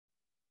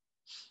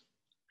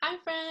Hi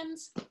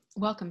friends!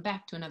 Welcome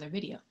back to another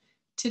video.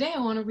 Today I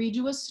want to read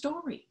you a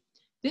story.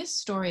 This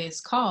story is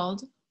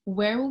called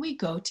Where Will We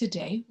Go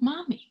Today,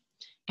 Mommy?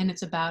 And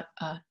it's about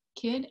a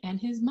kid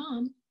and his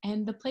mom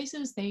and the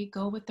places they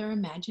go with their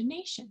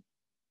imagination.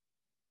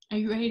 Are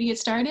you ready to get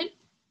started?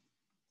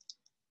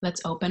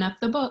 Let's open up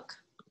the book.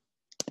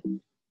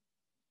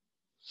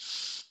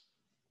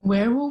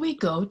 Where will we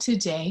go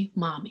today,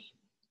 Mommy?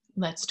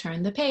 Let's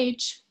turn the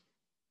page.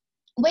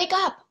 Wake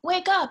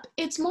up,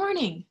 it's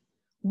morning.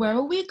 Where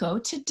will we go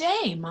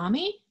today,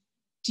 Mommy?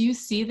 Do you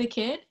see the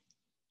kid?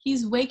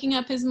 He's waking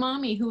up his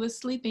mommy who was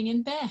sleeping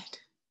in bed.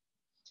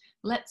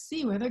 Let's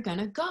see where they're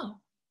gonna go.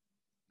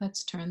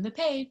 Let's turn the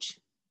page.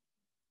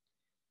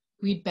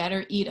 We'd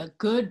better eat a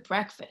good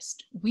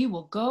breakfast. We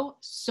will go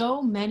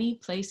so many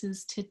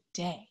places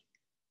today.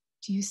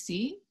 Do you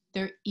see?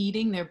 They're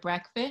eating their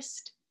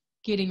breakfast,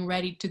 getting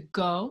ready to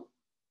go.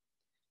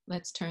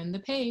 Let's turn the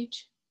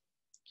page.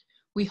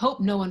 We hope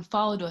no one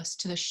followed us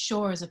to the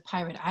shores of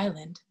Pirate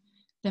Island.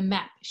 The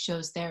map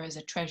shows there is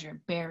a treasure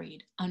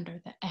buried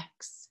under the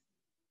X.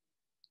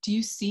 Do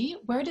you see?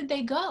 Where did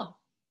they go?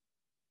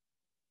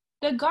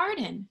 The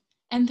garden,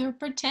 and they're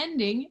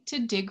pretending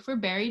to dig for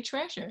buried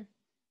treasure.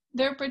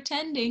 They're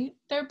pretending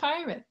they're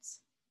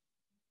pirates.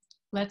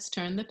 Let's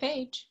turn the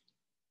page.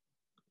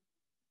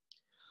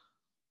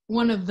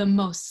 One of the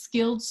most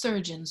skilled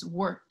surgeons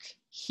work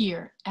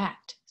here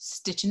at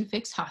Stitch and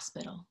Fix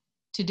Hospital.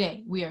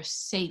 Today we are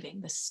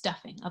saving the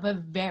stuffing of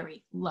a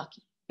very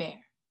lucky bear.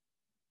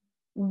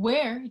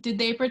 Where did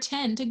they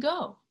pretend to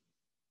go?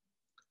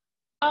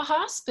 A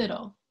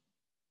hospital.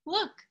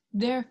 Look,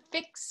 they're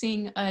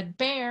fixing a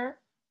bear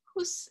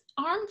whose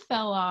arm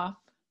fell off.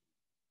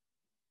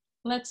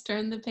 Let's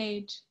turn the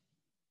page.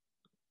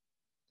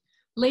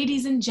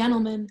 Ladies and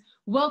gentlemen,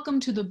 welcome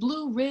to the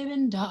Blue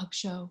Ribbon Dog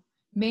Show.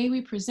 May we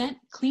present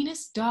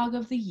cleanest dog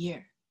of the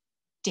year,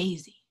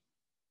 Daisy.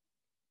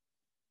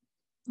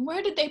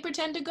 Where did they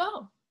pretend to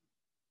go?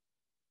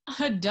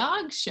 A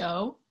dog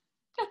show?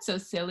 That's so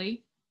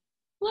silly.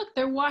 Look,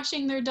 they're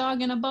washing their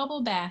dog in a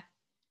bubble bath.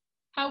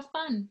 How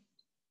fun.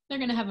 They're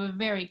going to have a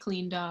very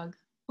clean dog.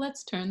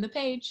 Let's turn the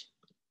page.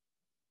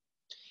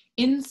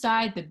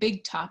 Inside the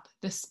big top,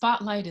 the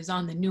spotlight is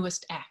on the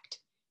newest act,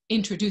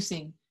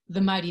 introducing the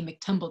Mighty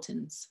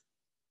McTumbletons.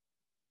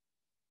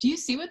 Do you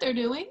see what they're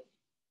doing?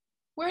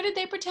 Where did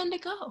they pretend to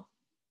go?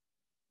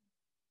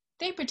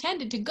 They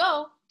pretended to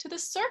go to the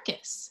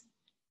circus,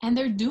 and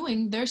they're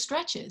doing their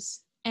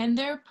stretches, and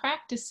they're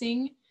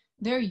practicing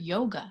their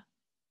yoga.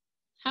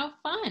 How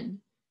fun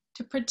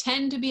to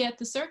pretend to be at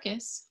the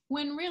circus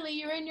when really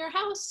you're in your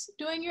house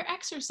doing your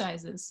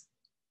exercises.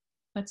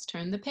 Let's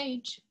turn the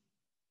page.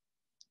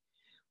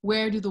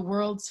 Where do the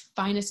world's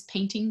finest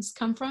paintings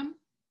come from?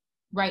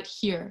 Right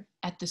here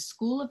at the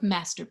School of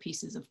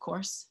Masterpieces, of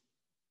course.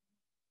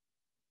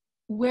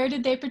 Where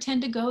did they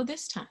pretend to go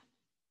this time?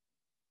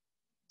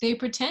 They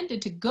pretended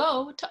to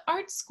go to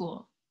art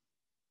school.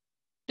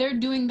 They're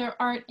doing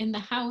their art in the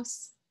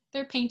house.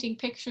 They're painting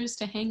pictures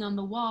to hang on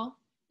the wall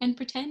and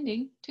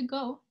pretending to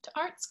go to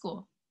art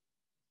school.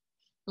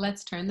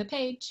 Let's turn the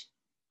page.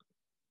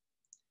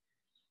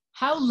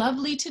 How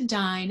lovely to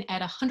dine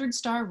at a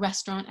 100-star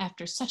restaurant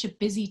after such a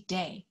busy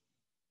day.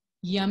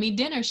 Yummy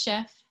dinner,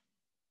 chef.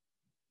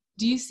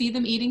 Do you see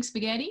them eating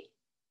spaghetti?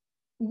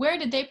 Where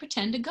did they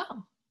pretend to go?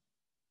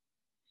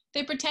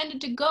 They pretended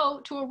to go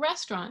to a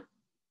restaurant,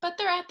 but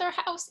they're at their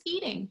house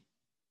eating.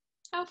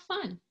 How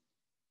fun.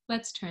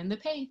 Let's turn the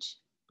page.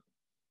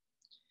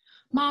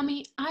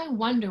 Mommy, I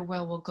wonder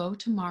where we'll go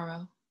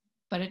tomorrow,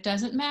 but it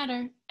doesn't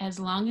matter as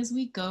long as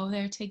we go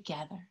there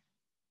together.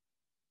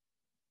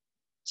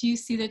 Do you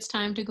see that it's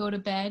time to go to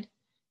bed?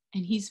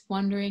 And he's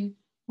wondering,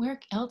 where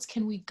else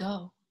can we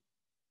go?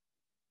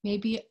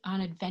 Maybe on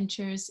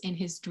adventures in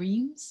his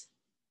dreams?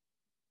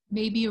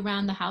 Maybe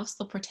around the house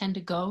they'll pretend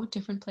to go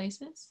different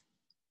places?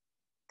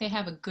 They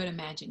have a good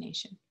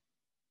imagination.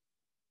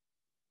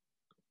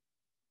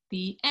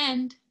 The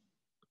end.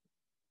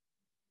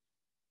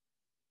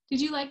 Did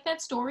you like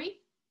that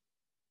story?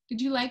 Did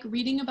you like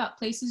reading about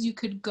places you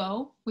could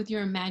go with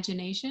your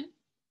imagination?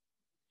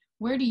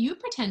 Where do you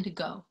pretend to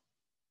go?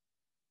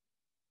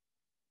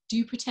 Do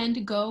you pretend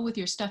to go with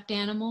your stuffed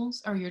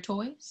animals or your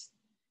toys?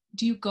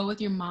 Do you go with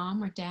your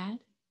mom or dad?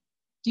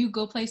 Do you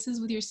go places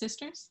with your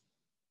sisters?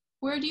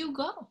 Where do you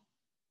go?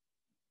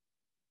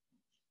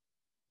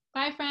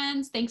 Bye,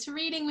 friends. Thanks for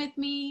reading with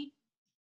me.